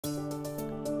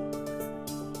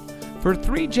For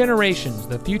 3 generations,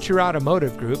 the Future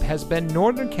Automotive Group has been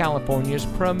Northern California's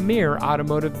premier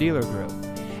automotive dealer group.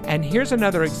 And here's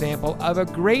another example of a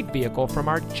great vehicle from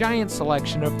our giant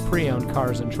selection of pre-owned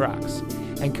cars and trucks.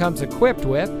 And comes equipped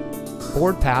with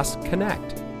Ford Pass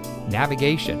Connect,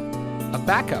 navigation, a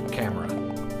backup camera,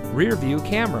 rear view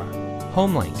camera,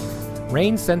 HomeLink,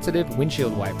 rain-sensitive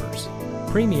windshield wipers,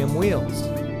 premium wheels,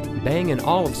 Bang &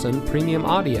 Olufsen premium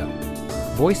audio,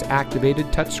 voice-activated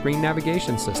touchscreen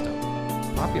navigation system,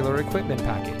 popular equipment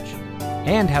package,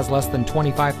 and has less than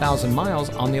 25,000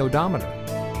 miles on the odometer.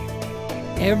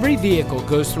 Every vehicle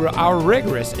goes through our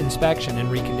rigorous inspection and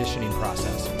reconditioning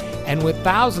process, and with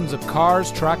thousands of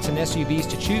cars, trucks, and SUVs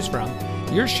to choose from,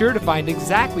 you're sure to find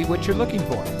exactly what you're looking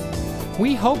for.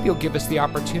 We hope you'll give us the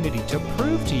opportunity to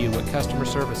prove to you what customer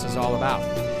service is all about.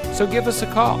 So give us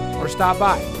a call or stop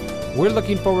by. We're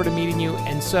looking forward to meeting you,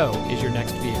 and so is your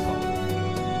next vehicle.